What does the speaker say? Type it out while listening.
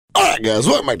All right, guys,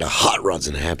 welcome back to Hot Rods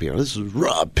and Happy Hour. This is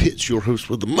Rob Pitts, your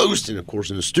host with the most. And, of course,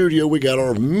 in the studio, we got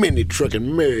our mini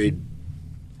trucking married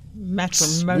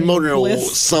matrimonial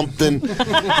something.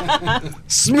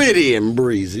 Smitty and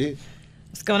Breezy.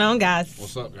 What's going on, guys?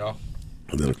 What's up, y'all?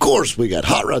 And then, of course, we got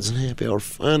Hot Rods and Happy Hour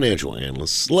financial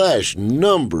analyst /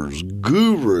 numbers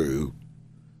guru,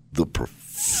 the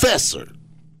professor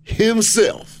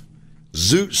himself,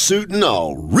 zoot suit and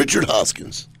all, Richard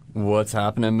Hoskins. What's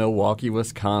happening in Milwaukee,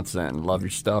 Wisconsin? Love your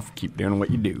stuff. Keep doing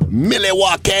what you do.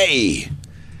 Milwaukee.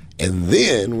 And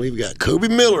then we've got Kobe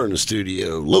Miller in the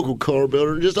studio, local car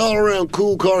builder, just all around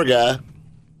cool car guy.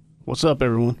 What's up,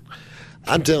 everyone?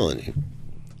 I'm telling you,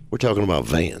 we're talking about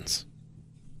vans.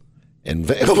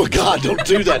 And oh my God, don't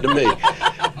do that to me.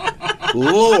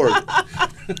 Lord.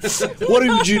 What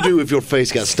would you do if your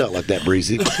face got stuck like that,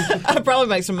 Breezy? I'd probably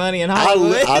make some money in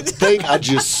Hollywood. I think I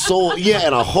just saw,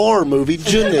 in a horror movie.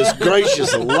 Goodness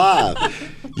gracious alive.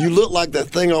 You look like that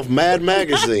thing off Mad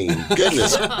Magazine.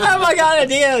 Goodness. Oh my God, I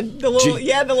did. The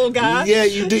little guy. Yeah,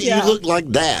 you did. Yeah. You look like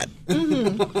that.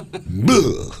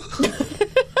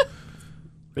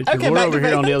 Okay, we're over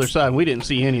here on the other side, and we didn't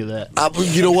see any of that.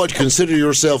 You know what? Consider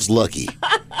yourselves lucky.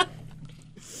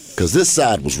 Because this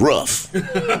side was rough.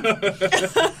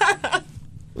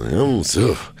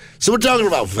 So we're talking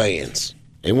about vans.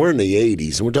 And we're in the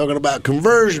 80s. And we're talking about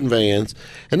conversion vans.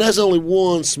 And that's only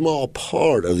one small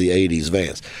part of the 80s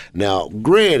vans. Now,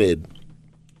 granted,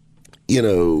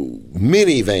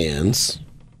 minivans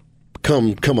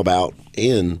come about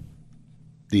in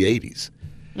the 80s.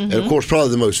 Mm-hmm. And, of course, probably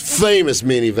the most famous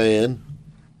minivan,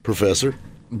 Professor.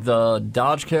 The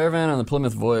Dodge Caravan and the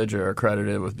Plymouth Voyager are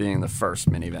credited with being the first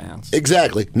minivans.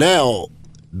 Exactly. Now,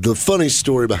 the funny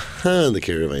story behind the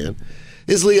Caravan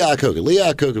is Lee Iacocca. Lee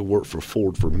Iacocca worked for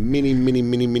Ford for many years.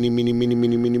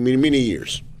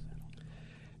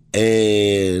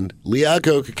 And Lee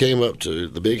Iacocca came up to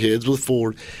the big heads with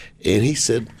Ford, and he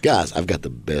said, guys, I've got the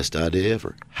best idea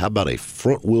ever. How about a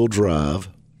front-wheel drive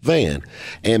van?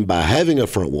 And by having a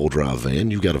front-wheel drive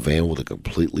van, you've got a van with a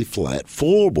completely flat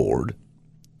floorboard.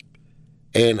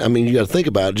 And, I mean, you got to think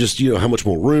about it, just, how much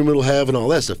more room it'll have and all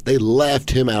that stuff. They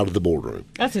laughed him out of the boardroom.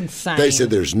 That's insane. They said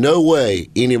there's no way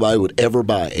anybody would ever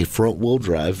buy a front-wheel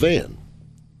drive van.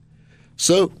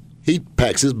 So he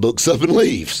packs his books up and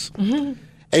leaves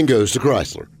and goes to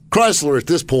Chrysler. Chrysler at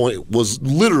this point was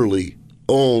literally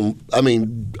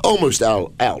almost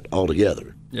out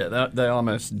altogether. Yeah, they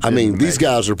almost didn't. I mean, these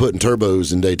guys are putting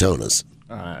turbos in Daytonas.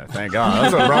 Thank God.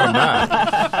 That's what brought them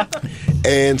back.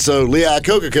 And so Lee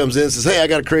Iacocca comes in and says, hey, I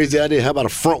got a crazy idea. How about a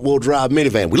front-wheel drive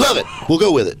minivan? We love it. We'll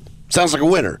go with it. Sounds like a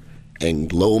winner.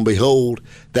 And lo and behold,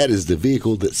 that is the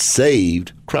vehicle that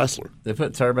saved Chrysler. They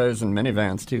put turbos in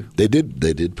minivans, too. They did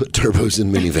put turbos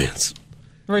in minivans.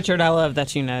 Richard, I love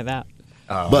that you know that.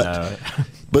 Oh,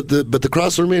 but the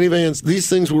Chrysler minivans, these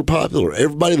things were popular.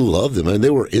 Everybody loved them, and they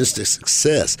were instant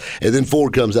success. And then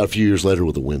Ford comes out a few years later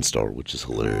with the Windstar, which is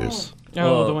hilarious.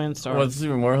 Oh, the Windstar. What's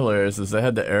even more hilarious is they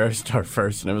had the Aerostar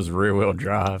first, and it was rear-wheel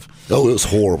drive. Oh, it was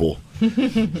horrible.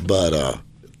 But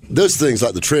those things,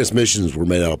 like the transmissions, were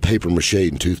made out of paper mache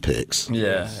and toothpicks.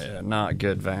 Yeah, not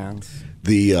good vans.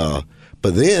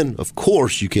 But then, of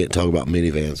course, you can't talk about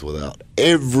minivans without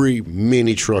every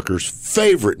mini trucker's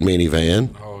favorite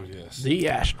minivan. Oh, yes. The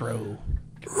Astro.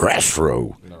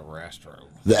 Rastro. No, Rastro.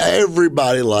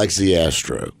 Everybody likes the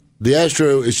Astro. The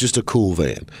Astro is just a cool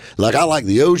van. Like, I like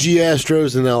the OG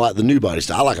Astros, and I like the new body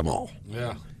style. I like them all.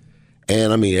 Yeah.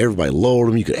 And, I mean, everybody lowered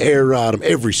them. You could air ride them.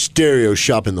 Every stereo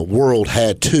shop in the world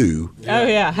had two. Oh,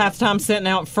 yeah. Half the time sitting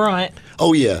out front.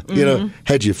 Oh, yeah. Mm-hmm.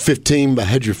 Had your 15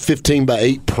 by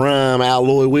 8 prime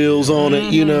alloy wheels on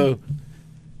it,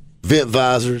 Vent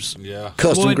visors. Yeah.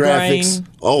 Custom wood graphics.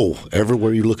 grain. Oh,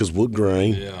 everywhere you look is wood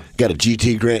grain. Yeah. Got a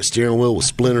GT Grant steering wheel with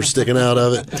splinters sticking out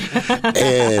of it.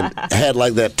 And had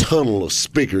like that tunnel of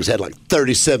speakers. Had like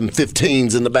 37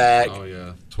 15s in the back. Oh,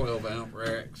 yeah. 12-amp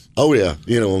racks. Oh, yeah.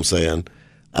 You know what I'm saying?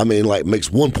 I mean, like, makes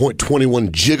 1.21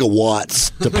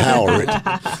 gigawatts to power it.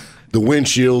 The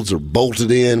windshields are bolted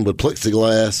in with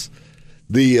plexiglass.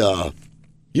 You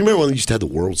remember when they used to have the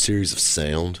World Series of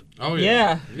Sound? Oh,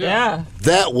 Yeah.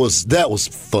 That was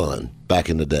fun back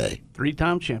in the day.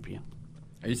 3-time champion.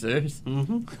 Are you serious?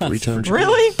 3 times.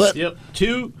 Really? But Yep.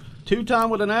 Two-time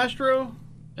with an Astro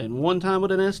and 1 time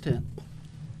with an S10.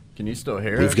 Can you still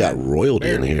hear it? we've got royalty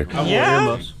in here. I Yeah.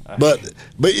 wore earmuffs. But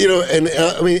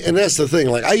and that's the thing.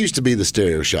 Like, I used to be the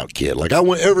stereo shop kid. Like,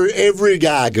 every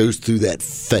guy goes through that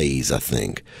phase, I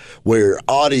think, where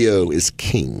audio is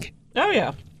king. Oh,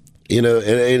 yeah.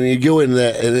 And you go in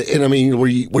that, and I mean, where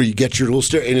you get your little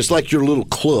stereo, and it's like your little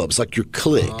club, it's like your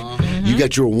clique. You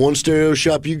got your one stereo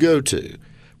shop you go to,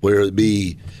 where it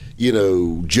be,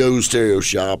 Joe's Stereo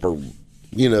Shop or,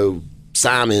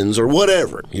 Simon's or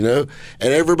whatever, and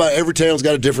every town's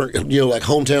got a different, like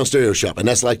hometown stereo shop, and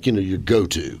that's like, your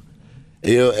go-to,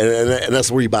 and that's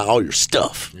where you buy all your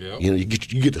stuff. Yep. You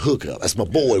get the hookup. That's my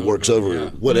boy works over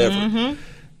whatever,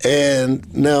 and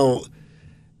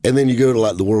then you go to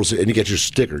like the World Series, and you get your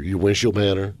sticker, your windshield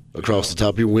banner across the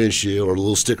top of your windshield, or a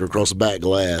little sticker across the back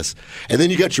glass, and then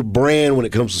you got your brand when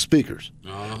it comes to speakers.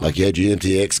 Like you had your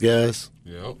MTX guys,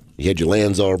 you had your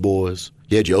Lanzar boys.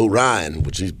 You had your Orion,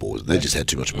 which these boys, they just had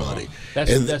too much money.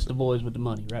 That's the boys with the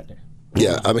money right there.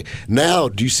 Yeah, I mean, now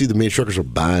do you see the mini truckers are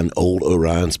buying old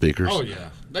Orion speakers? Oh,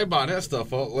 yeah. They buy that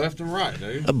stuff up left and right,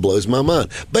 dude. That blows my mind.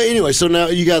 But anyway, so now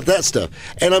you got that stuff.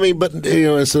 And I mean,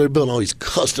 and so they're building all these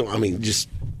custom, just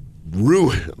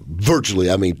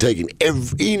virtually, taking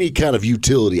any kind of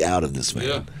utility out of this van.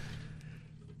 Yeah.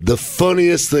 The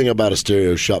funniest thing about a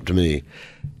stereo shop to me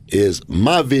is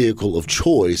my vehicle of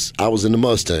choice. I was into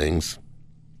Mustangs.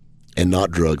 And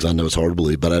not drugs. I know it's hard to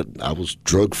believe, but I was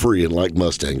drug-free and liked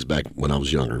Mustangs back when I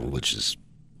was younger, which is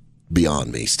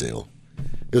beyond me still.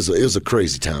 It was a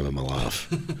crazy time in my life.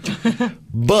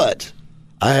 But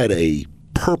I had a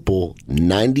purple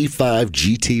 95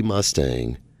 GT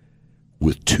Mustang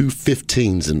with two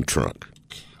 15s in the trunk.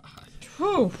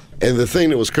 Whew. And the thing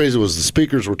that was crazy was the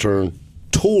speakers were turned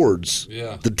towards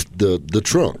the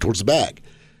trunk, towards the back.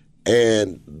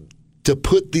 And to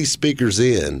put these speakers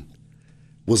in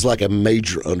was like a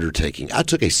major undertaking. I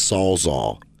took a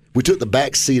Sawzall. We took the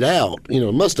back seat out.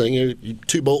 Mustang,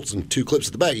 2 bolts and 2 clips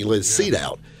at the back. You lay the seat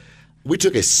out. We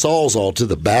took a Sawzall to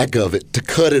the back of it to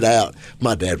cut it out.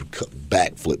 My dad would cut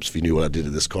backflips if he knew what I did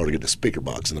to this car to get the speaker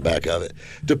box in the back of it.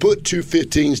 To put 2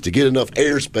 15s to get enough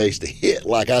airspace to hit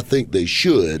like I think they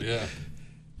should. Yeah.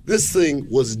 This thing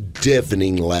was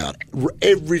deafening loud.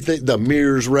 Everything, the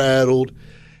mirrors rattled.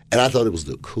 And I thought it was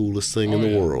the coolest thing in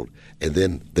the world. And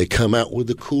then they come out with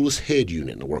the coolest head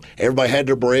unit in the world. Everybody had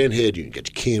their brand head unit. Got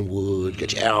your Kenwood,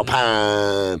 got your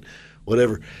Alpine,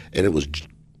 whatever. And it was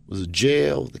it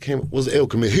JL that came? Was it El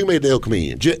Chameleon? Who made the El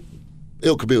Chameleon?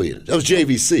 El Chameleon. That was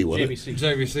JVC, wasn't it?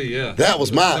 JVC, yeah. That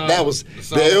was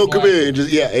the El Chameleon.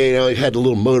 It had the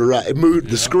little motor. It moved.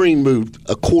 The screen moved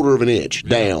a quarter of an inch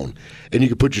down, and you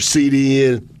could put your CD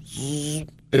in.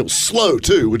 And it was slow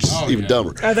too, which is even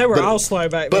dumber. Oh, they were all slow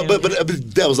back then. But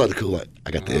that was like the cool.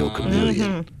 I got the El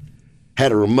Chameleon.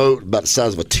 Had a remote about the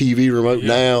size of a TV remote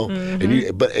now, and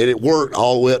it worked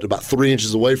all the way up to about 3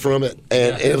 inches away from it,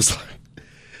 and it was like,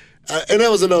 and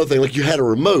that was another thing. Like you had a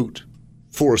remote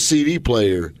for a CD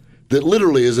player that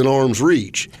literally is in arm's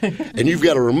reach, and you've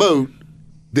got a remote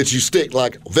that you stick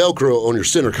like Velcro on your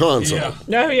center console.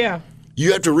 Oh yeah.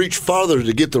 You have to reach farther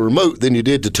to get the remote than you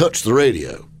did to touch the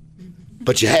radio.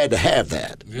 But you had to have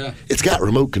that. Yeah. It's got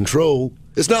remote control.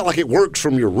 It's not like it works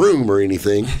from your room or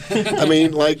anything.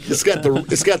 It's got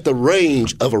the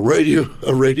range of a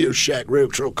Radio Shack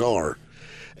retro car.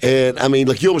 And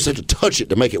you almost have to touch it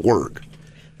to make it work.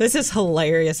 This is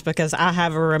hilarious because I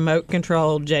have a remote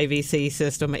controlled JVC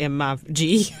system in my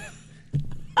G.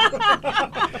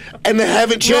 And they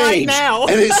haven't changed. Right now.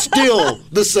 And it's still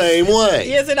the same way.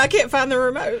 Yes, and I can't find the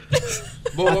remote.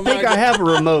 I think I have a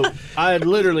remote. I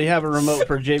literally have a remote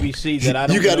for JVC that I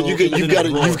don't know.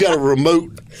 You've got a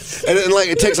remote, and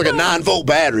it takes like a 9-volt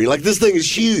battery. Like this thing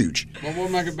is huge. Well,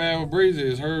 what make it bad with Breezy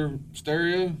is her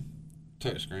stereo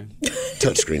touchscring.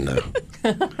 Touchscreen though.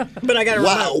 But I got a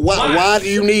remote. Why do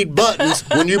you need buttons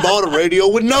when you bought a radio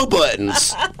with no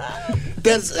buttons?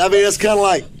 That's kind of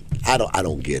like I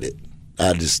don't get it.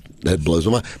 That blows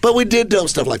my mind. But we did dumb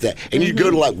stuff like that. And you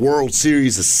go to like World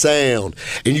Series of Sound,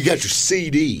 and you got your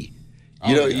CD.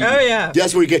 Yeah.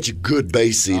 That's where you get your good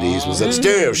bass CDs. Was at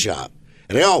Stereo Shop,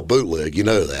 and they all bootleg. You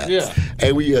know that. Yeah.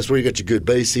 And that's where you got your good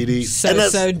bass CDs.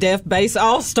 So Def Bass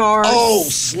All Stars. Oh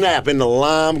snap! In the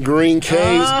lime green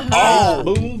case. Oh,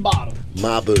 Boom bottom.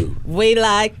 my boo. We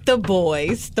like the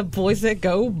boys that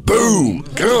go Boom.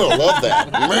 Girl, I love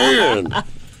that, man.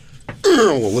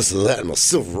 We'll listen to that in my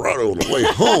Silverado on the way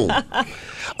home.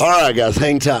 All right, guys,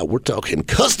 hang tight. We're talking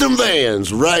custom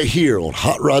vans right here on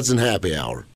Hot Rods and Happy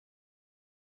Hour.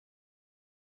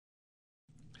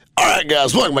 All right,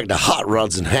 guys, welcome back to Hot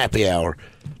Rods and Happy Hour.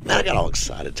 Man, I got all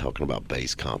excited talking about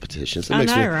bass competitions. I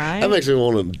know, right? That makes me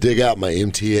want to dig out my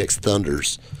MTX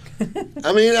Thunders.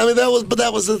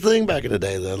 That was the thing back in the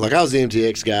day, though. Like I was the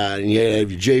MTX guy, and you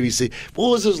had your JVC. What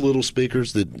was those little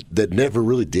speakers that never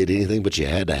really did anything, but you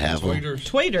had to have them?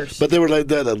 Tweeters. But they were like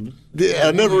that.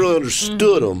 I never really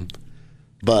understood them,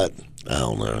 but I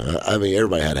don't know.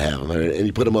 Everybody had to have them, and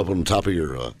you put them up on the top of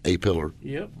your A-pillar.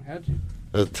 Yep, had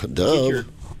to. Dove.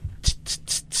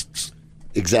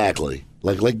 Exactly.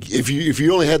 Like if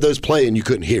you only had those playing, you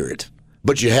couldn't hear it,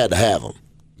 but you had to have them.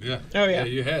 Yeah. Oh, yeah.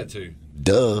 You had to.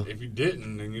 Duh. If you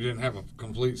didn't, then you didn't have a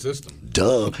complete system.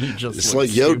 Duh. just It's look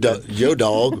like yo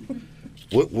dog.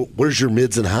 Where's your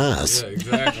mids and highs? Yeah,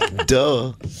 exactly.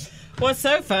 Duh. What's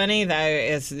so funny though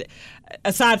is,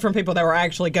 aside from people that were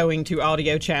actually going to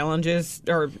audio challenges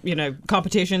or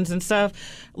competitions and stuff,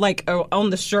 like on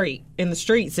the street, in the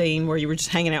street scene where you were just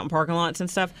hanging out in parking lots and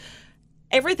stuff,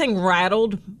 everything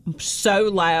rattled so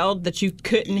loud that you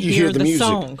couldn't hear the the music.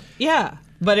 song. Yeah,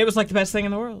 but it was like the best thing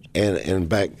in the world. And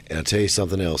I'll tell you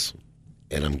something else,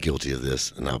 and I'm guilty of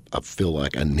this, and I feel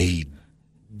like I need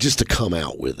just to come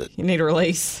out with it. You need a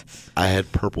release. I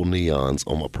had purple neons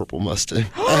on my purple Mustang.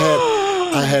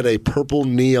 I had a purple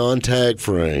neon tag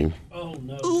frame, Oh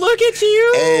no. Look at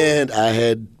you. and I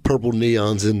had purple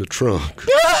neons in the trunk.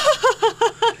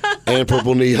 And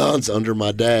purple neons under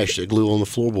my dash that glue on the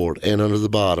floorboard and under the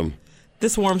bottom.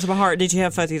 This warms my heart. Did you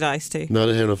have fuzzy dice too? No, I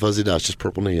didn't have no fuzzy dots, just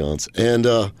purple neons. And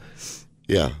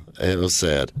yeah, and it was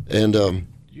sad. And Do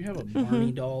you have a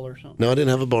Barney doll or something? no, I didn't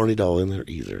have a Barney doll in there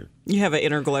either. You have an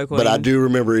inner glow queen. But I do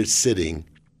remember it sitting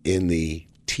in the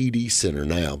TD Center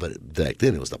now, but back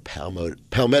then it was the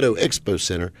Palmetto Expo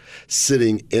Center,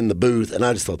 sitting in the booth, and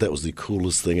I just thought that was the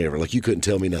coolest thing ever. Like, you couldn't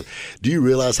tell me nothing. Do you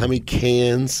realize how many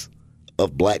cans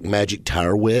of Black Magic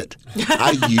Tire Wet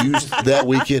I used that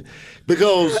weekend?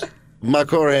 Because my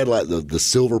car had like the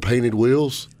silver painted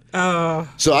wheels.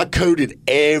 So I coated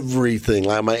everything,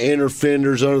 like my inner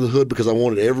fenders under the hood, because I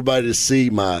wanted everybody to see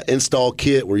my install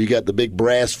kit where you got the big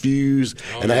brass fuse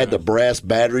and I had the brass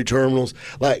battery terminals.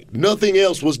 Like, nothing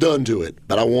else was done to it,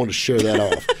 but I wanted to show that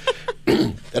off.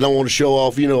 And I wanted to show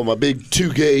off, my big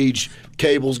 2-gauge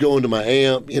cables going to my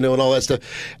amp, and all that stuff.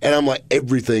 And I'm like,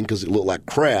 everything, because it looked like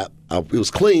crap. It was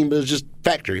clean, but it was just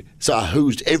factory. So I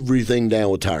hosed everything down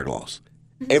with tire gloss.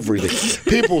 Everything.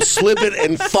 People slipping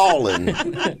and falling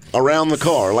around the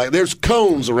car. Like, there's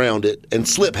cones around it and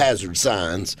slip hazard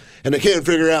signs, and they can't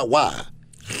figure out why.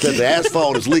 That the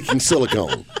asphalt is leaking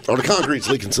silicone, or the concrete's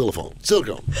leaking silicone.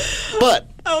 But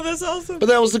Oh, that's awesome.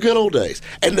 that was the good old days.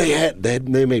 And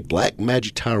they made Black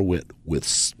Magic Tire Wet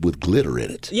with glitter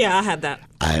in it. Yeah, I had that.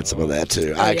 I had some of that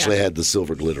too. I actually had the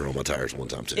silver glitter on my tires one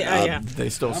time too. Yeah. They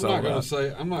still I'm sell not gonna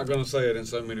that. I'm not gonna say it in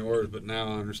so many words, but now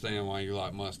I understand why you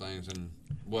like Mustangs and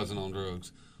wasn't on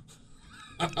drugs.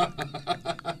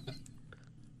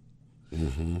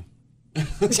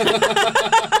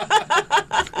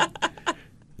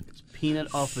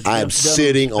 Peanut off the I am Jeff Dunham's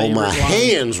sitting on my favorite line.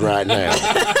 hands right now.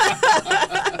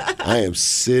 I am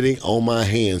sitting on my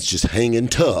hands, just hanging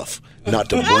tough, not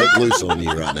to break loose on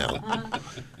you right now.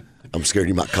 I'm scared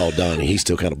you might call Donnie. He's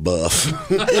still kind of buff.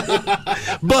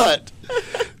 But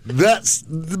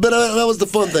that was the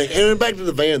fun thing. And back to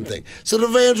the van thing. So the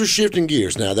vans are shifting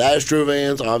gears now. The Astro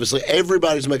vans, obviously,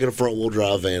 everybody's making a front-wheel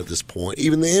drive van at this point.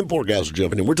 Even the import guys are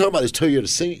jumping in. We're talking about these Toyota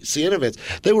Sienna vans.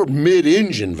 They were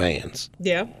mid-engine vans.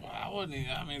 Yeah. Would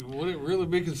it really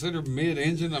be considered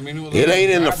mid-engine? It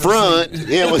ain't in the front.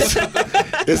 Yeah,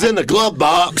 it's in the glove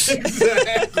box.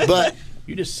 Exactly. But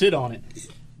You just sit on it.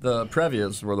 The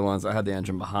Previas were the ones that had the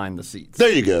engine behind the seats.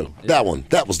 there you go. That one.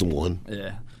 That was the one.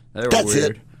 Yeah, they were That's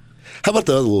weird. it. How about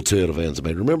the other little Toyota vans I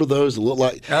made? Remember those? It looked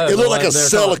like Oh, it looked like a they're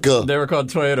called- Celica. They were called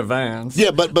Toyota vans. Yeah,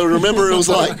 but remember it was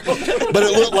like, but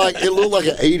it looked like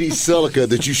an '80s Celica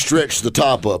that you stretched the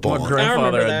top up My on.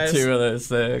 grandfather remember had those. two of those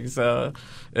things.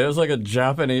 It was like an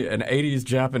 '80s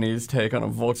Japanese take on a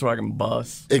Volkswagen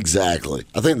bus. Exactly.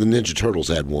 I think the Ninja Turtles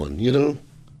had one. You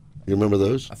remember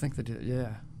those? I think they did. Yeah,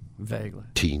 vaguely.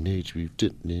 Teenage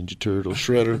Mutant Ninja Turtle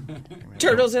Shredder,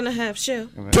 Turtles in a half shell.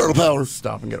 Turtle Power,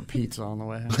 Stop and get a pizza on the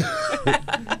way.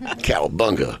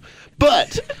 Cowabunga.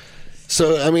 But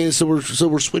so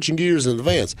we're switching gears in the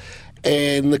vans,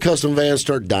 and the custom vans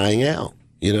start dying out.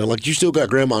 Like you still got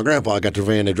Grandma and Grandpa got their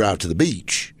van they drive to the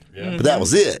beach, but that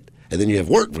was it. And then you have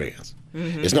work vans.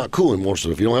 It's not cool anymore. So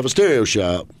if you don't have a stereo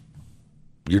shop,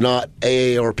 you're not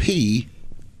AARP.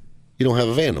 You don't have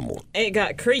a van no more. It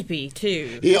got creepy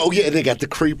too. Yeah, and they got the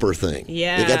creeper thing.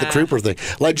 Yeah. They got the creeper thing.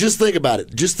 Like, just think about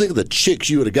it. Just think of the chicks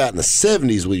you would have got in the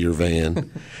 70s with your van.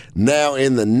 Now,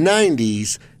 in the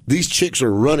 90s, these chicks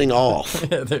are running off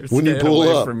They're when you staying pull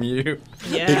away up. from you.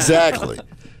 Yeah. Exactly.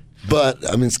 But,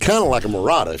 it's kind of like a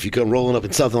Murata if you come rolling up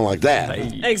in something like that.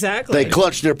 Exactly. They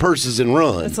clutch their purses and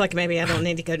run. It's like maybe I don't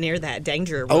need to go near that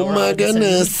danger. Oh, my road.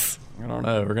 goodness. I don't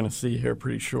know. We're gonna see here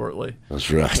pretty shortly.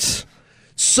 That's right.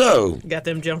 So, Got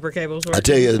them jumper cables. I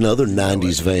tell you another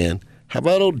 90s van. How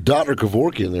about old Dr.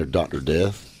 Kevorkian there, Dr.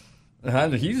 Death?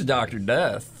 He's Dr.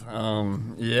 Death.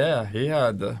 Yeah, he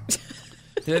had the.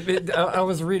 I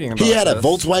was reading about He had a this.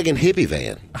 Volkswagen hippie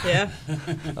van. Yeah.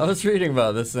 I was reading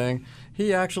about this thing.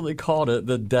 he actually called it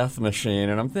the death machine.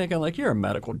 And I'm thinking, like, you're a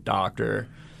medical doctor.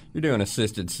 You're doing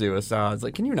assisted suicides.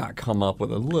 Like, can you not come up with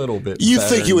a little bit You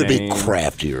better think it would be name?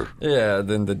 craftier? Yeah,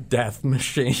 than the death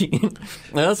machine.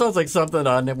 Now, that sounds like something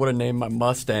I would have named my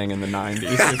Mustang in the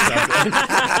 90s or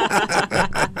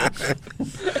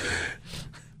something.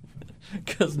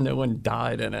 Because no one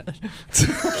died in it.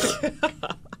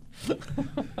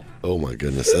 Oh my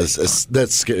goodness,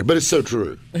 that's scary, but it's so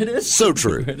true. It is so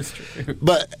true. It is true.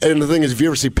 But and the thing is, if you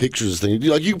ever see pictures of things,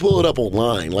 like you pull it up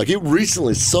online, like it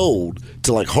recently sold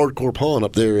to like Hardcore Pawn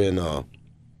up there in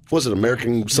was it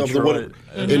American something? Detroit.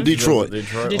 In Detroit.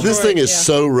 Detroit. This thing is yeah.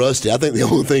 so rusty. I think the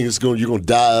only thing you're going to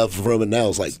die from it now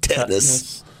is like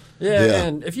tetanus. Yeah, Yeah.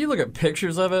 and if you look at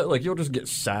pictures of it, like you'll just get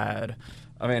sad.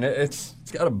 I mean, it's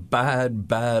got a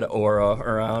bad aura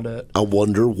around it. I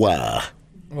wonder why.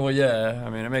 Well, yeah, I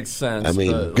mean, it makes sense. I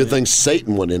mean, but, good thing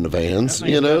Satan went in the vans, That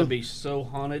thing's you know. gotta be so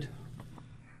haunted.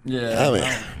 Yeah, I mean,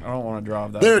 I don't want to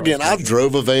drive that. There across again, I country.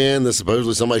 drove a van that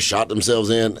supposedly somebody shot themselves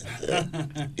in.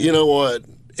 You know what?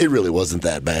 It really wasn't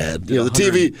that bad. You know, the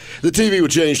TV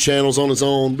would change channels on its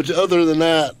own, but other than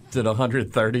that, Did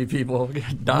 130 people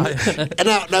die? and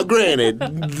now granted,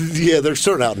 yeah, they're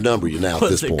starting to outnumber you now at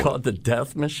Was this it point. called the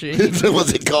death machine?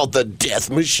 Was it called the death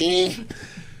machine?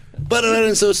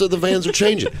 But so the vans are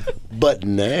changing. But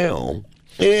now,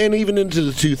 and even into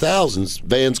the 2000s,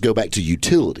 vans go back to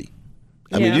utility.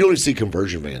 I mean, Yeah. you don't see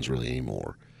conversion vans really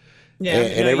anymore. Yeah,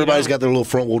 And no, you everybody's don't. got their little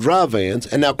front wheel drive vans.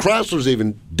 And now Chrysler's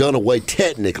even done away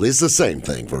technically. It's the same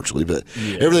thing virtually, but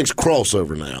everything's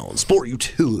crossover now and sport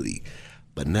utility.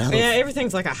 But now Yeah,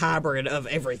 everything's like a hybrid of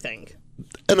everything.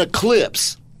 an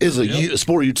Eclipse is a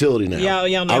sport utility now.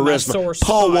 Y'all know I my rest sore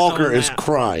Paul spot Walker on is that.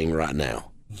 crying right now.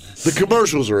 The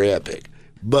commercials are epic,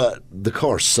 but the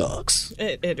car sucks.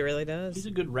 It really does. He's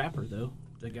a good rapper, though.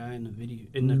 The guy in the video,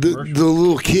 in the The commercial.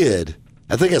 little kid,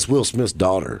 I think that's Will Smith's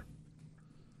daughter.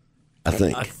 I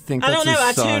think. I think I that's don't know. I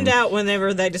his son. tuned out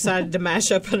whenever they decided to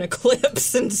mash up an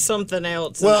Eclipse and something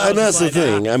else. Well, I and was that's the just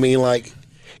like, thing. I mean, like,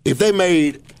 if they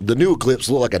made the new Eclipse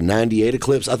look like a 98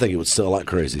 Eclipse, I think it would sell like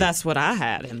crazy. That's what I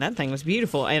had, and that thing was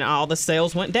beautiful. And all the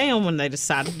sales went down when they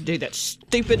decided to do that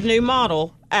stupid new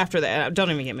model after that.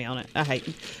 Don't even get me on it. I hate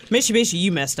Mitsubishi.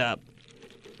 You messed up.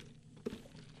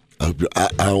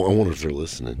 I wonder if they're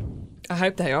listening. I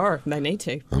hope they are. They need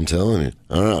to. I'm telling you.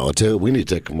 All right, I'll tell you, we need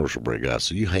to take a commercial break, guys,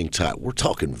 so you hang tight. We're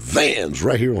talking vans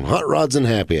right here on Hot Rods and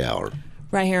Happy Hour.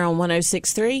 Right here on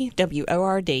 106.3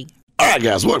 WORD. All right,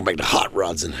 guys, welcome back to Hot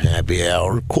Rods and Happy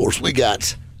Hour. Of course, we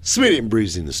got Smitty and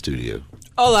Breezy in the studio.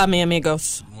 Hola, mi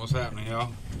amigos. What's happening,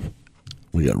 y'all?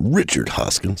 We got Richard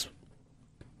Hoskins.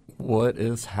 What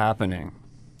is happening?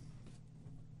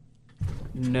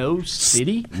 No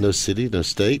city? No city, no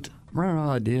state. I'm running out of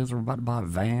ideas. We're about to buy a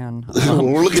van.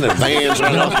 We're looking at vans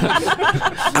right now.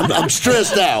 I'm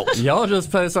stressed out. Y'all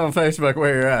just post on Facebook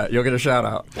where you're at. You'll get a shout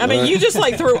out. I mean, you just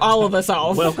like threw all of us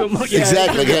off. Welcome.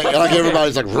 Exactly. Like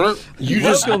everybody's like, you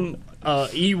just. Welcome,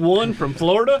 E1 from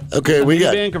Florida. Okay, we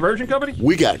got Van Conversion Company.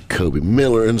 we got Kobe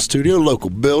Miller in the studio, local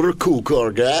builder, cool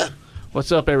car guy.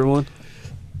 What's up, everyone?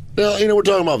 Well, you know, we're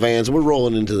talking about vans, and we're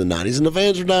rolling into the 90s, and the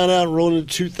vans are dying out, and rolling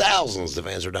into 2000s, the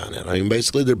vans are dying out. I mean,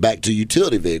 basically, they're back to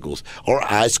utility vehicles or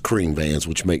ice cream vans,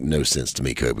 which make no sense to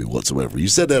me, Kobe, whatsoever. You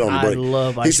said that on the I break.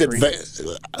 love He ice said, cream.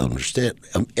 I understand.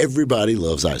 Everybody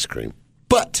loves ice cream.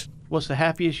 But What's the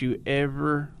happiest you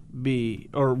ever be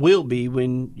or will be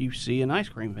when you see an ice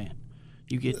cream van?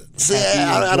 You get See, happy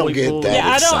I and don't get joyful. that. Yeah,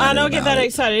 I excited don't get about that it.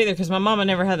 excited either because my mama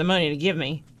never had the money to give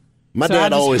me. my So I dad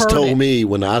just always heard told it. me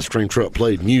when the ice cream truck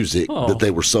played music Oh. that they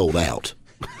were sold out.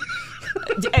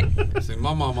 See,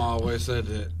 my mama always said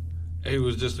that he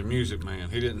was just a music man.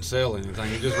 He didn't sell anything.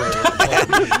 He just wrote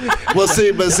it. Well,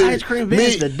 see, but see, Ice cream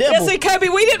van's the Yeah, devil. see, Kobe,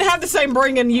 we didn't have the same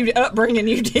upbringing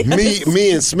you did. me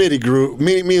and Smitty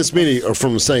and Smitty are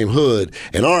from the same hood,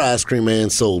 and our ice cream man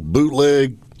sold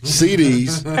bootleg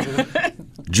CDs,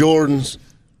 Jordans,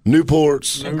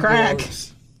 Newports, Crack.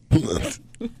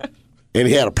 and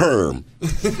he had a perm.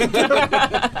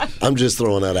 I'm just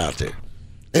throwing that out there.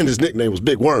 And his nickname was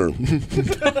Big Worm.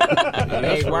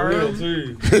 Hey, worm.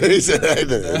 too. He said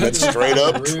that's straight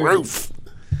up truth.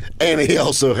 And he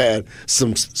also had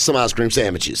some ice cream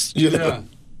sandwiches. You know? Yeah.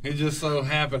 He just so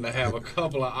happened to have a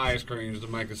couple of ice creams to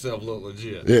make himself look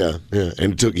legit. Yeah,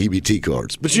 and he took EBT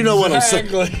cards. But you know what I'm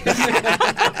saying?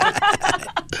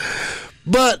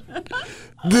 But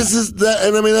this is that,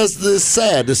 and I mean that's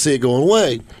sad to see it going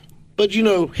away. But you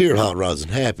know, here at Hot Rods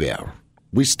and Happy Hour,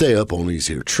 we stay up on these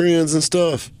here trends and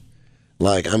stuff.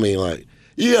 Like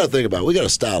You got to think about it. We got a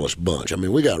stylish bunch. I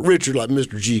mean, we got Richard like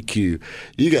Mr. GQ.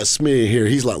 You got Smitty here.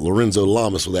 He's like Lorenzo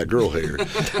Lamas with that girl hair.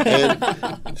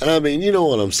 And I mean, you know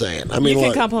what I'm saying. I mean, You can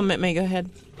like, compliment me. Go ahead.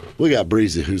 we got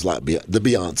Breezy, who's like the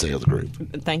Beyonce of the group.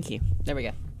 Thank you. There we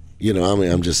go. You know, I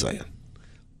mean, I'm just saying.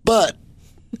 But,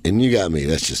 and you got me.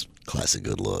 That's just classic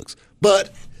good looks.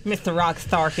 But Mr.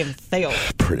 Rockstar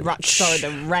himself. Pretty Rockstar much.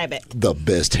 the rabbit. the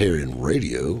best hair in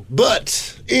radio.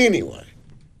 But anyway,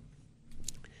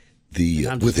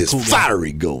 with his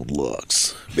fiery gold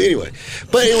looks. But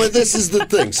anyway, this is the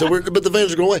thing. So but the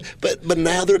vans are going away. But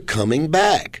now they're coming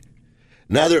back.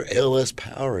 Now they're LS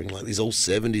powering like these old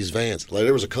 70s vans. Like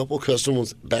there was a couple custom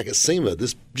ones back at SEMA.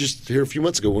 This just here a few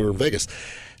months ago when we were in Vegas.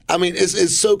 I mean,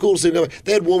 it's so cool to see them.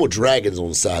 They had one with dragons on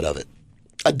the side of it.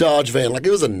 A Dodge van, like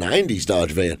it was a 90s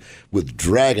Dodge van with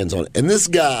dragons on it. And this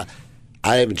guy,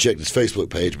 I haven't checked his Facebook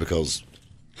page because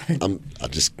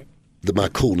my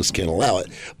coolness can't allow it.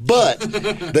 But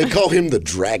they call him the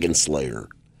Dragon Slayer.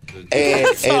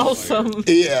 That's awesome.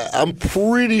 Yeah, I'm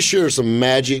pretty sure some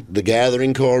Magic the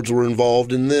Gathering cards were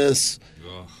involved in this,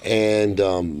 and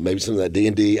maybe some of that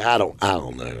D&D. I don't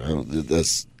know.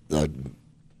 That's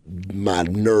my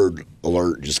nerd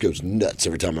alert just goes nuts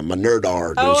every time. My nerd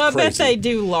R goes I crazy. bet they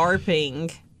do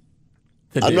LARPing.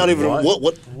 I'm not even what.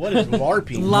 What is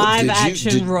LARPing? Live Did you-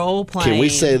 action did- role playing. Can we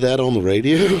say that on the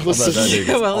radio? I bet that dude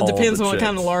gets Well, it all depends the on what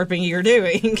kind of chicks. LARPing you're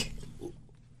doing.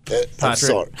 I'm Patrick.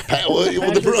 sorry.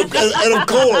 And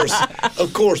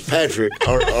of course, Patrick,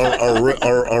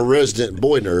 our resident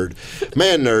boy nerd,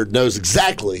 man nerd, knows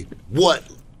exactly what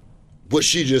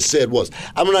she just said was.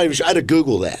 I'm not even sure. I had to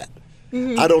Google that.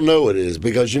 Mm-hmm. I don't know what it is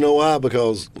because you know why?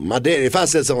 Because my dad, if I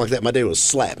said something like that, my dad would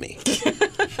slap me.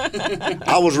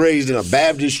 I was raised in a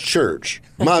Baptist church.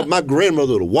 My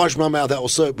grandmother would have washed my mouth out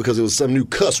with soap because it was some new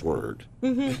cuss word.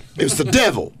 Mm-hmm. It was the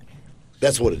devil.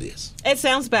 That's what it is. It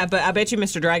sounds bad, but I bet you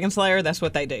Mr. Dragon Slayer, that's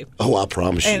what they do. Oh, I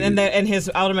promise you. And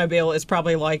his automobile is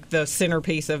probably like the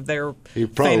centerpiece of their He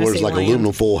probably wears fantasy like land.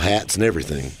 aluminum foil hats and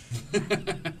everything.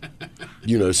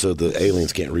 You know, so the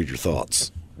aliens can't read your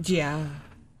thoughts. Yeah.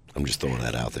 I'm just throwing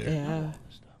that out there. Yeah.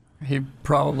 He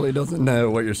probably doesn't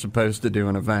know what you're supposed to do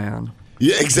in a van.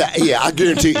 Yeah, exactly. Yeah, I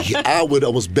guarantee I would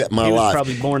almost bet my He was life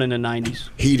probably born in the 90s.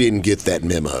 he didn't get that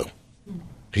memo.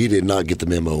 He did not get the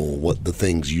memo on what the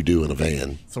things you do in a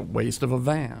van. It's a waste of a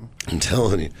van. I'm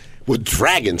telling you, with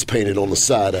dragons painted on the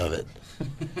side of it.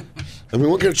 I mean,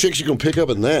 what kind of chicks you gonna pick up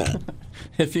in that?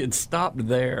 If he had stopped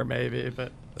there, maybe,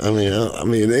 but And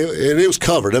it was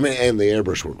covered. I mean, and the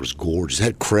airbrush work was gorgeous. It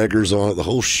had Kreger's on it, the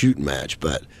whole shooting match.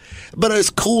 But it's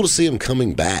cool to see him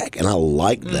coming back, and I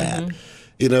like that.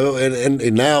 You know,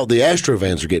 and now the Astro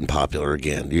vans are getting popular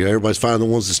again. You know, everybody's finding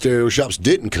the ones the stereo shops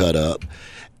didn't cut up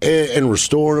and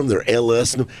restoring them. They're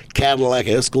LS and Cadillac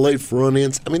Escalade front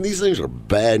ends. I mean, these things are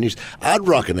bad news. I'd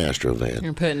rock an Astro van.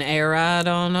 You're putting air ride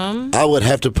on them. I would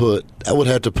have to put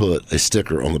a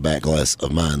sticker on the back glass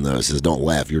of mine though. It says, "Don't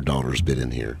laugh, your daughter's been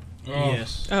in here."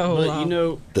 Yes. Oh, but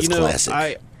wow. That's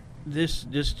classic. This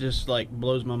just like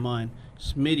blows my mind.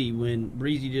 Smitty, when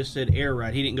Breezy just said air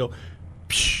ride, he didn't go.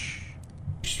 Psh.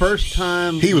 First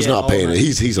time He was not paying it.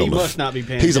 He's he on the must not be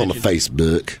paying. He's on the attention.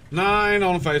 Facebook. No, I ain't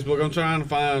on Facebook. I'm trying to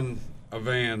find a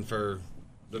van for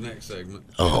the next segment.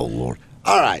 Oh Lord!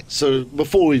 All right. So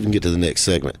before we even get to the next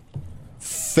segment,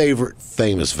 favorite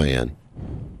famous van.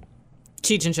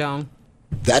 Cheech and Chong.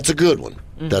 That's a good one.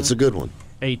 That's a good one.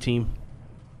 A-Team.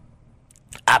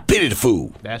 I pity the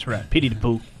fool. That's right. Pity the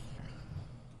poo.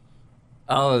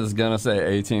 I was gonna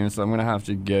say A-Team, so I'm gonna have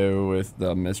to go with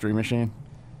the Mystery Machine.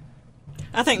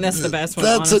 I think that's the best one,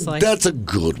 honestly. That's a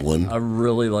good one. I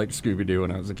really liked Scooby-Doo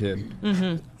when I was a kid.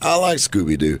 I like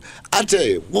Scooby Doo. I tell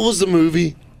you, what was the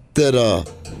movie that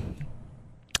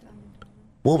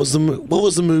What was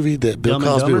the movie that Bill Dumb and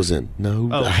Cosby Dumber? was in? No,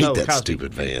 Oh, I hate no, that Cosby.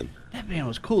 stupid van. That man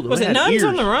was cool. Though. Was it had Nuns ears.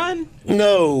 on the Run?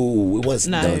 No, it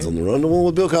wasn't No. Nuns on the Run. The one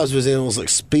with Bill Cosby was in was like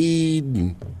Speed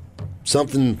and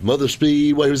something, Mother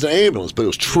Speed. Well, it was an ambulance, but it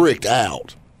was tricked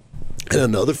out. And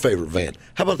another favorite van.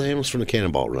 How about the ambulance from the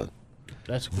Cannonball Run?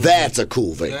 That's cool. That's a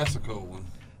cool van. That's a cool one.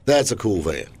 That's a cool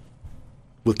van.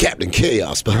 With Captain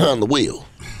Chaos behind the wheel.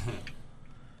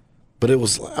 But it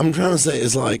was, I'm trying to say,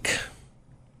 it's like,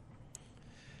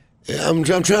 I'm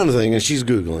trying to think, and she's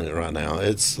Googling it right now.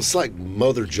 It's like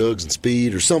Mother Jugs and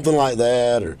Speed or something like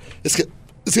that. Or it's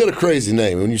got a crazy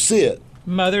name. When you see it,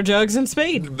 Mother Jugs and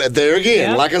Speed. but there again,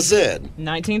 Yep. like I said,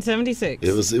 1976.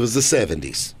 it was the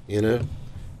 70s, you know?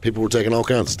 People were taking all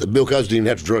kinds of stuff. Bill Cosby didn't even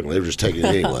have to drug them. They were just taking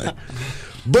it anyway.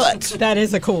 But That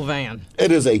is a cool van.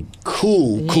 it is a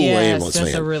cool yes, ambulance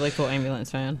that's van. a really cool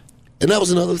ambulance van. And that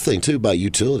was another thing too about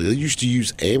utility. They used to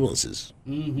use ambulances.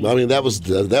 Mm-hmm. I mean, that was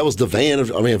the van.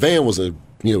 A van was the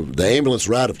ambulance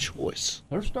ride of choice.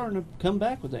 They're starting to come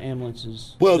back with the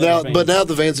ambulances. Well, that are now vans.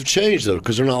 the vans have changed though,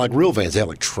 because they're not like real vans. They have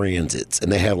like transits,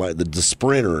 and they have like the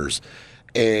Sprinters,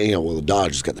 and the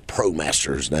Dodge has got the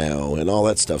ProMasters now, and all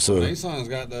that stuff. So Nissan's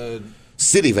got the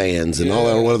city vans and all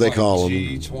that. What do they call them?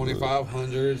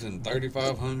 G2500s and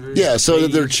 3500s. Yeah, so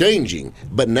that they're changing.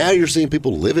 But now you're seeing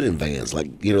people living in vans, like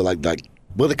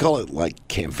what do they call it, like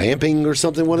vamping or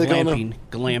something? What do they call it?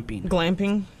 Glamping.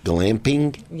 Glamping.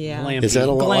 Glamping. Yeah. Glamping. Is that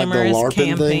a lot like the Glamorous LARPing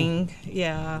camping. thing?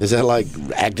 Yeah. Is that like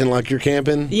acting like you're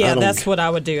camping? Yeah, I don't- that's what I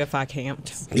would do if I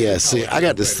camped. Yeah, see, I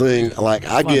got this thing. Like,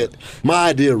 my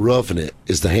idea of roughing it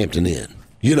is the Hampton Inn.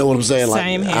 You know what I'm saying? Like,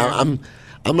 Same here.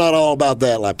 I'm not all about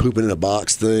that, like pooping in a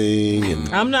box thing. And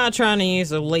I'm not trying to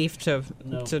use a leaf to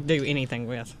do anything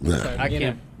with. No. So, I you know.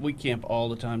 camp. We camp all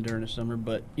the time during the summer,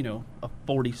 but a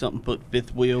 40-something foot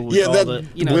fifth wheel with Yeah, all that-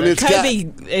 the when that- it's got-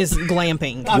 Kobe is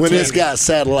glamping. when it's got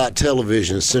satellite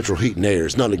television and central heat and air,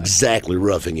 it's not exactly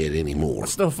roughing it anymore.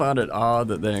 Still find it odd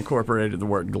that they incorporated the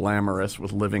word glamorous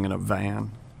with living in a van.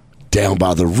 Down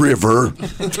by the river.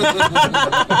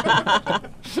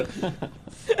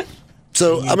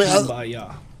 So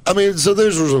I mean, so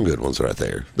those were some good ones right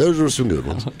there. Those were some good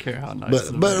ones. I don't care how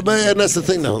nice. But and that's the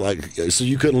thing though. Like, so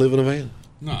you couldn't live in a van?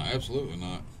 No, absolutely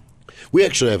not. We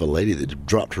actually have a lady that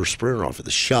dropped her Sprinter off at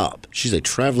the shop. She's a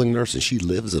traveling nurse and she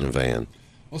lives in a van.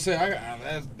 Well, see,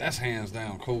 that's hands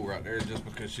down cool right there, just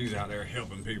because she's out there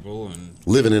helping people and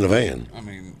Living in a van. I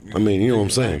mean, You know what I'm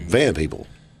saying? Van people.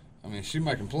 I mean, she's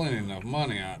making plenty enough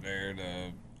money out there to.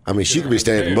 I mean, she could be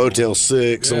staying at Motel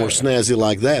 6 somewhere snazzy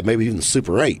like that, maybe even the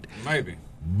Super 8. Maybe.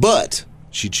 But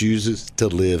she chooses to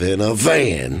live in a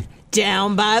van.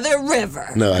 Down by the river.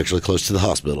 No, actually close to the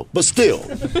hospital. But still.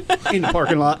 in the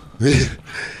parking lot.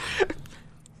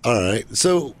 All right.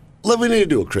 So we need to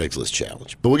do a Craigslist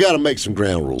challenge. But we got to make some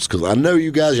ground rules because I know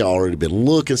you guys have already been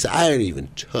looking. So I ain't even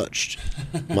touched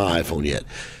my iPhone yet.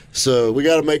 So we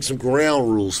got to make some ground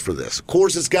rules for this. Of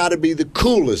course, it's got to be the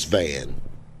coolest van.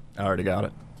 I already got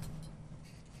it.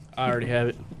 I already have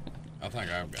it. I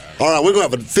think I've got it. All right, we're going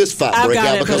to have a fist fight I've breakout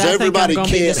got it, because but I think everybody I'm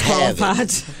gonna be can't have disqualified.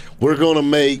 it. We're going to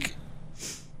make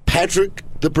Patrick,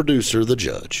 the producer, the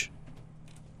judge.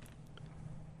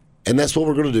 And that's what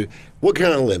we're going to do. What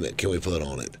kind of limit can we put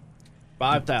on it?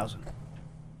 5,000.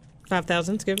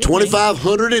 5,000's good.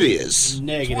 2,500 it is.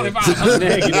 Negative. 25.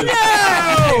 Negative.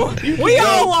 No! We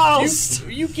all lost.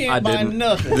 You I can't buy didn't.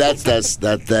 nothing.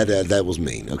 That was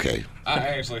mean. Okay. I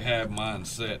actually have mine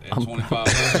set at I'm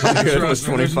 2,500. good with Trust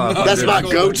me, there's 2,500. That's my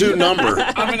nothing go-to number.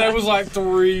 I mean, there was like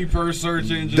 3 per search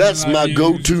engine. That's I my used.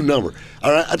 go-to number.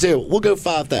 All right, I tell you what, we'll go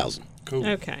 5,000. Cool.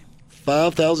 Okay.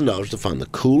 $5,000 to find the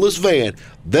coolest van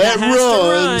that has to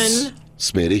runs. run.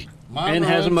 Smitty. Mine And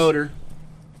has a runs- motor.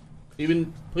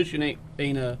 Even pushing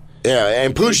ain't a. Yeah,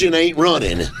 and pushing ain't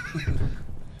running.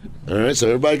 All right, so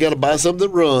everybody got to buy something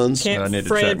that runs. Can't I need to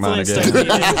Fred check mine Flintstone again.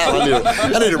 use it.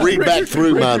 I need to read back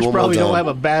through mine Richards one more probably time. don't have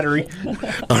a battery.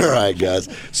 All right, guys,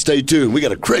 stay tuned. We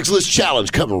got a Craigslist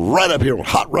challenge coming right up here on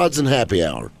Hot Rods and Happy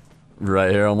Hour.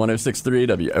 Right here on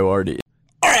 106.3 WORD.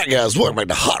 All right, guys, welcome back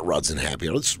to Hot Rods and Happy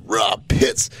Hour. It's Rob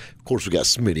Pitts. Of course, we got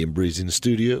Smitty and Breezy in the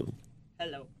studio.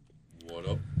 Hello. What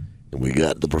up? And we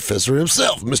got the professor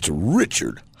himself, Mr.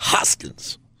 Richard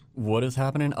Hoskins. What is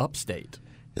happening upstate?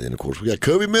 And then, of course, we got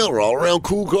Kobe Miller, all-around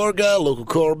cool car guy, local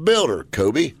car builder.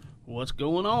 Kobe. What's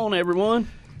going on, everyone?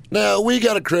 Now, we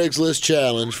got a Craigslist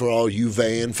challenge for all you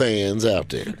van fans out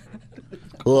there.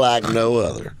 Like no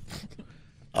other.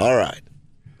 All right.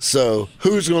 So,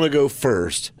 who's going to go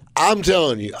first? I'm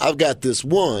telling you, I've got this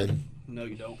one. No,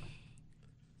 you don't.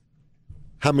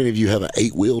 How many of you have an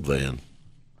 8-wheeled van?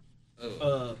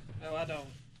 No, I don't.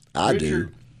 I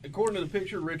Richard, do. according to the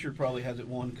picture, Richard probably has it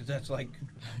one because that's like,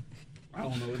 I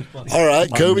don't know. It's funny. All right,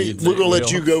 Mine Kobe, needs we're going to 8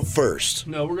 let you go first.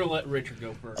 No, we're gonna let Richard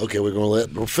go first. Okay, we're going to let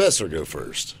the professor go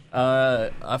first.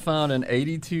 I found an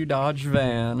 82 Dodge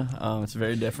van. It's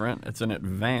very different. It's an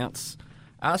Advance.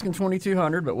 Asking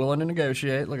 2,200, but willing to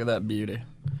negotiate. Look at that beauty.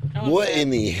 What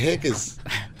in the heck is...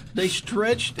 They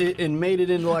stretched it and made it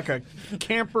into like a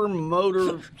camper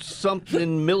motor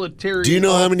something military. Do you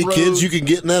know how many off-road. kids you can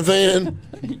get in that van?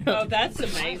 Oh, that's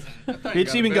amazing.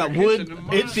 It's even got better wood. kitchen than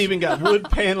mine. It's even got wood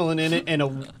paneling in it and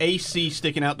a AC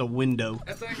sticking out the window.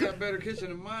 That thing got better kitchen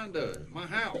than mine does. My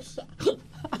house.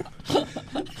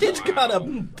 It's got a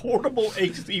portable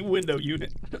AC window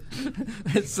unit.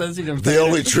 It says you can The paint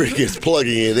only trick is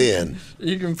plugging it in.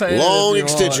 You can paint Long it if you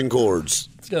extension want. cords.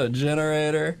 It's got a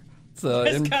generator. It's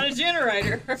got a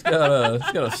generator. It's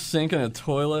got a sink and a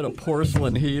toilet, a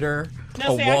porcelain heater,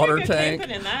 Now, a see, I water could go tank.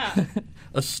 camping in that.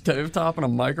 a stovetop and a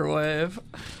microwave.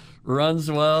 Runs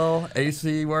well.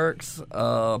 AC works.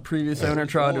 Previous owner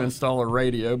tried to install a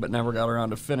radio, but never got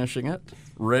around to finishing it.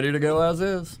 Ready to go as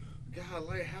is.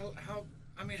 Golly,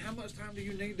 how much time do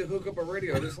you need to hook up a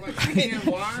radio? It's like 10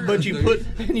 wires. But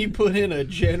you put in a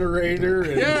generator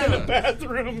and a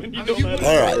bathroom, and you don't have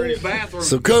All right. Bathroom.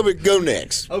 So, Kobe, go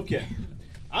next. Okay.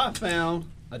 I found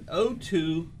an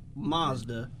 02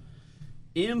 Mazda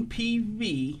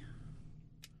MPV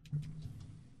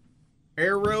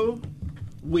Aero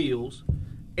wheels,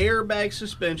 airbag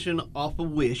suspension off a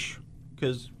Wish,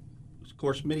 because, of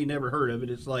course, Smitty never heard of it.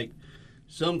 It's like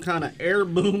some kind of air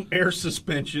boom air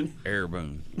suspension. Air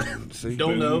boom.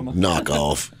 Don't know. Knock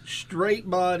off. Straight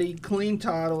body, clean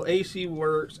title, AC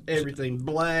works, everything.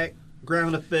 Black,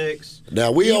 ground effects.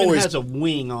 Now, we Even always has a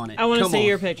wing on it. I want to Come see on.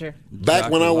 your picture. back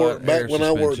when I worked Air at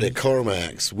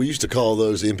CarMax, we used to call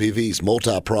those MPVs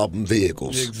multi-problem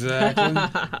vehicles.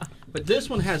 Exactly. But this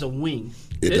one has a wing.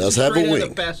 It This does is have a straight out of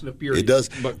wing. Fast and the Furious. It does.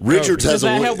 But Richards Does has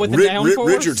that a help wing. with the downforce?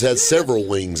 Richards has several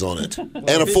wings on it, and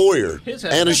a foyer, His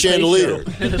has and a space chandelier.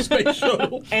 shuttle and a space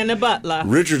shuttle. And a butler.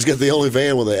 Richards got the only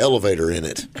van with an elevator in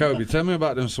it. Kobe, tell me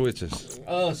about them switches.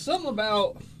 Something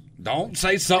about. Don't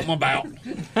say something about.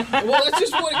 Well, that's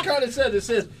just what it kind of says. It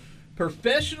says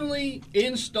professionally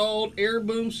installed air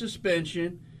boom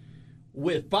suspension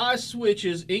with 5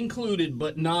 switches included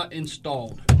but not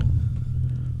installed.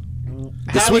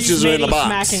 The switches are in the Smitty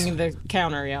box. smacking the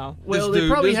counter, y'all. Well, This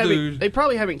dude- they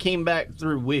probably haven't came back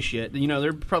through Wish yet. You know,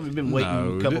 they've probably been waiting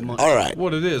No, a couple th- months. All right.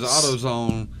 What it is,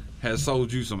 AutoZone has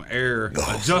sold you some air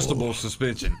adjustable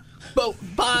suspension. But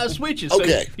 5 switches. So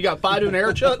Okay. you got 5 doing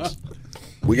air chucks.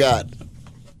 We got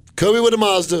Kobe with the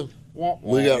Mazda. Wah,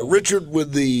 wah. We got Richard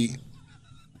with the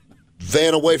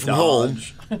van away from home.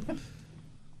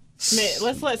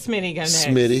 Let's let Smitty go next.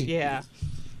 Smitty. Yeah.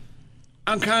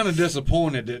 I'm kind of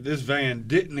disappointed that this van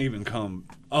didn't even come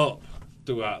up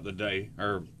throughout the day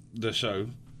or the show.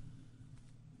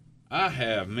 I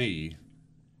have me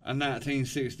a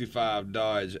 1965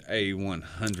 Dodge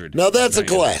A100. Now that's a van.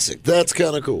 classic. That's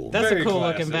kind of cool. That's Very a cool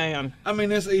looking classic. van. I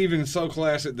mean, it's even so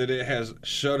classic that it has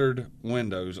shuttered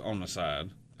windows on the side.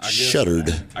 Shuttered.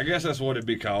 I guess that's what it'd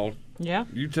be called. Yeah.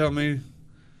 You tell me.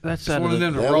 That's It's one of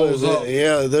them that That rolls was- up.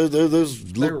 Yeah, those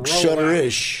roll look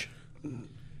shutter-ish.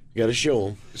 Got to show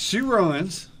them. She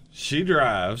runs. She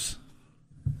drives.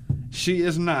 She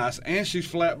is nice, and she's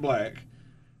flat black.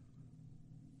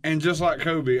 And just like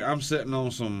Kobe, I'm sitting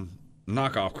on some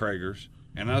knockoff Kragers,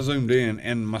 and I zoomed in,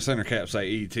 and my center caps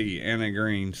say ET, and they're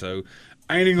green, so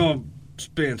I ain't even gonna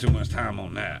spend too much time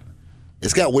on that.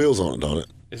 It's got wheels on it, don't it?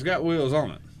 It's got wheels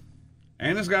on it,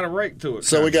 and it's got a rake to it.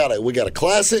 So we got a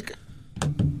classic.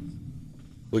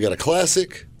 We got a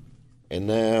classic, and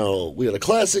now we got a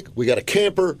classic. We got a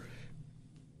camper.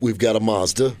 We've got a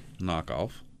Mazda,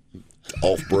 knockoff.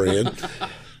 off-brand.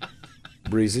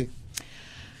 Breezy.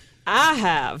 I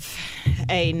have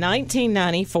a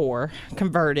 1994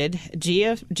 converted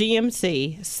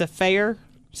GMC Sapphire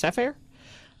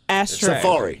Astro.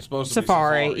 Safari. Supposed to be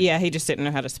Safari. Yeah, he just didn't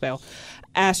know how to spell.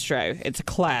 Astro. It's a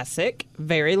classic,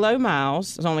 very low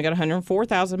miles. It's only got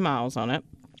 104,000 miles on it.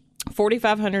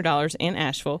 $4,500 in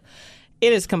Asheville.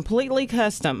 It is completely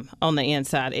custom on the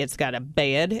inside. It's got a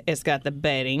bed. It's got the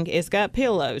bedding. It's got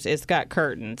pillows. It's got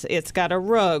curtains. It's got a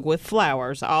rug with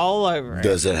flowers all over it.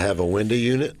 Does it have a window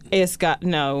unit? It's got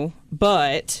no,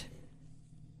 but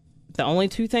the only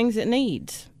 2 things it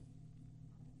needs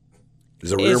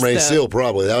Is a rear main the- seal,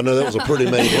 probably. I know that was a pretty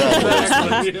main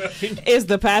problem. is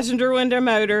the passenger window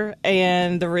motor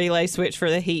and the relay switch for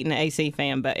the heat and AC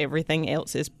fan, but everything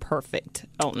else is perfect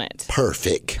on it.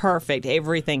 Perfect. Perfect.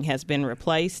 Everything has been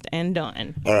replaced and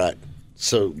done. All right.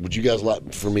 So, would you guys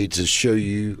like for me to show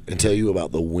you and tell you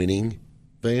about the winning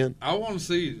van? I want to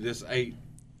see this 8.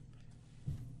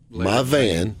 My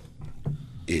van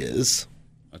is,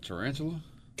 A tarantula?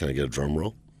 can I get a drum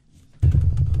roll?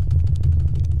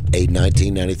 A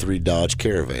 1993 Dodge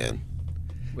Caravan.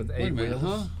 With Wait a 8 minute,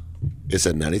 wheels. huh? It's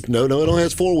a 90. No, it only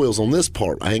has 4 wheels on this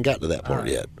part. I ain't got to that part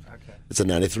yet. Okay. It's a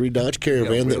 93 Dodge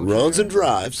Caravan that wheel runs and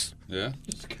drives, Yeah.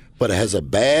 but it has a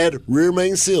bad rear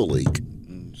main seal leak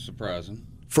Surprising.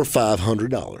 for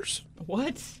 $500.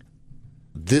 What?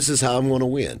 This is how I'm going to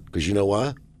win. Because you know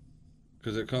why?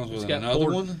 Because it comes with It's got another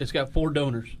four. one. It's got 4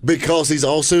 donors. Because he's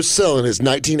also selling his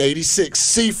 1986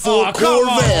 C4 Oh, come on.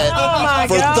 Corvette Oh, my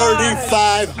for God.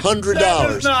 $3,500.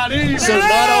 That's not even. So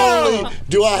not only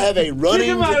do I have a running,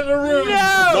 Get him out of the room.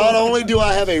 not only do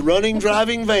I have a running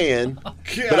driving van,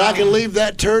 but I can leave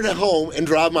that turd at home and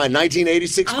drive my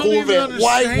 1986 I don't even Corvette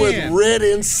white with understand. red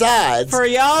insides. For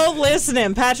y'all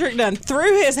listening, Patrick done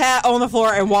threw his hat on the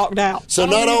floor and walked out. So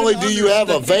not only do you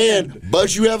have a van,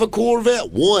 but you have a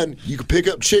Corvette. One, you can pick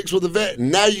up chicks with a vet.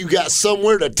 And now you got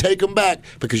somewhere to take them back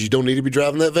because you don't need to be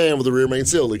driving that van with a rear main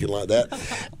seal leaking like that.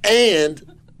 And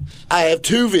I have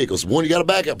 2 vehicles. One, you got a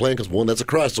backup plan because one, that's a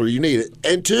Chrysler, you need it.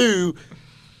 And 2,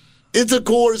 it's a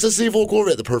C4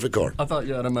 Corvette, the perfect car. I thought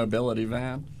you had a mobility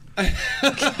van. You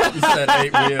said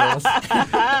 8 wheels.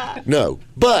 No,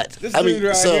 but This I dude mean,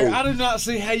 right so here, I do not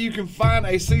see how you can find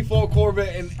a C4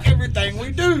 Corvette in everything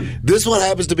we do. this one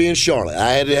happens to be in Charlotte.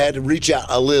 I had to reach out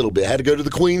a little bit. I had to go to the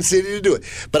Queen City to do it.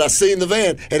 But I seen the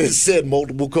van and it said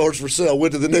multiple cars for sale.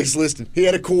 Went to the next listing. He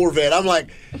had a Corvette. I'm like,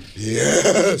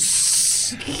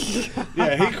 yes.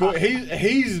 Yeah,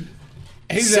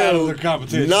 he's So, out of the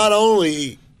competition. Not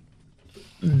only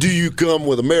do you come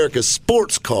with America's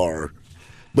sports car,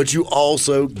 but you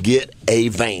also get a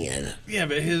van. Yeah,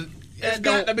 but it's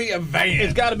got to be a van.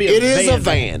 It's got to be a It van. is a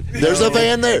van. There's a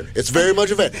van there. It's very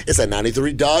much a van. It's a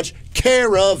 93 Dodge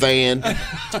Caravan.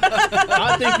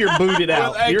 I think you're booted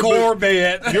out. a You're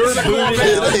Corvette. You're booted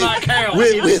Does out. not count.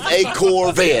 with a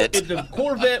Corvette. If the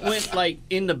Corvette went like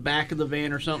in the back of the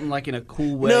van or something, like in a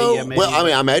cool way. No, yeah, maybe. well, I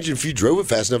mean, I imagine if you drove it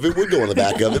fast enough, it would go in the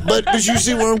back of it. But you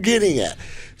see where I'm getting at.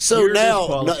 So You're now,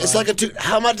 disqualified. it's like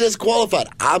how am I disqualified?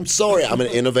 I'm sorry, I'm an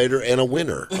innovator and a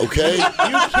winner. Okay, you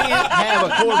can't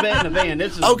have a Corvette in a van.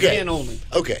 This is okay, van only.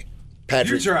 okay. You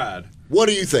Patrick, tried. what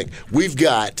do you think? We've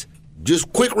got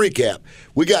just quick recap.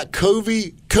 We got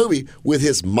Kobe with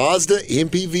his Mazda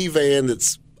MPV van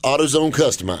that's AutoZone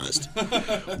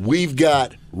customized. We've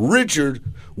got Richard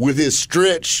with his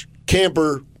stretch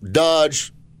camper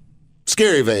Dodge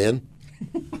scary van.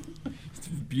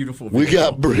 Beautiful. We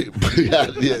vehicle. got,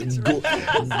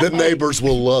 the neighbors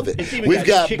will love it. It's even We've got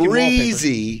got chicken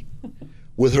Breezy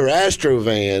with her Astro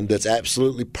van that's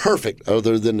absolutely perfect,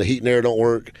 other than the heat and air don't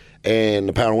work and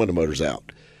the power window motor's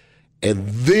out. And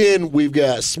then we've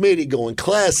got Smitty going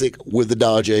classic with the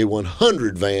Dodge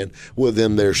A100 van with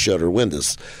them there shutter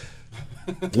windows.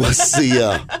 What's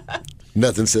the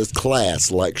nothing says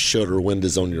class like shutter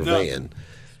windows on your van.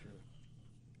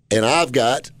 And I've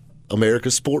got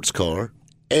America's sports car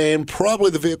and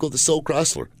probably the vehicle that sold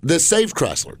Chrysler, that saved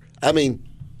Chrysler. I mean,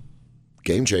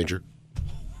 game changer.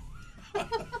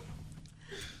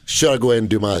 Should I go ahead and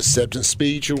do my acceptance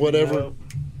speech or whatever? No.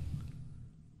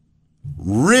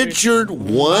 Richard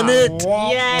won it.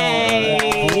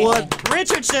 Yay! What?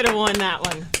 Richard should have won that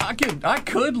one. I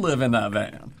could live in that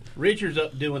van. Richard's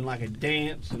up doing like a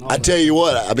dance and all I that. tell you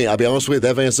what, I mean, I'll be honest with you,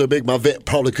 that van's so big, my vet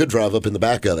probably could drive up in the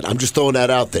back of it. I'm just throwing that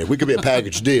out there. We could be a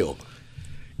package deal.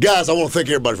 Guys, I want to thank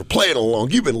everybody for playing along.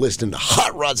 You've been listening to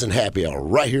Hot Rods and Happy Hour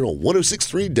right here on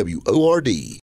 106.3 WORD.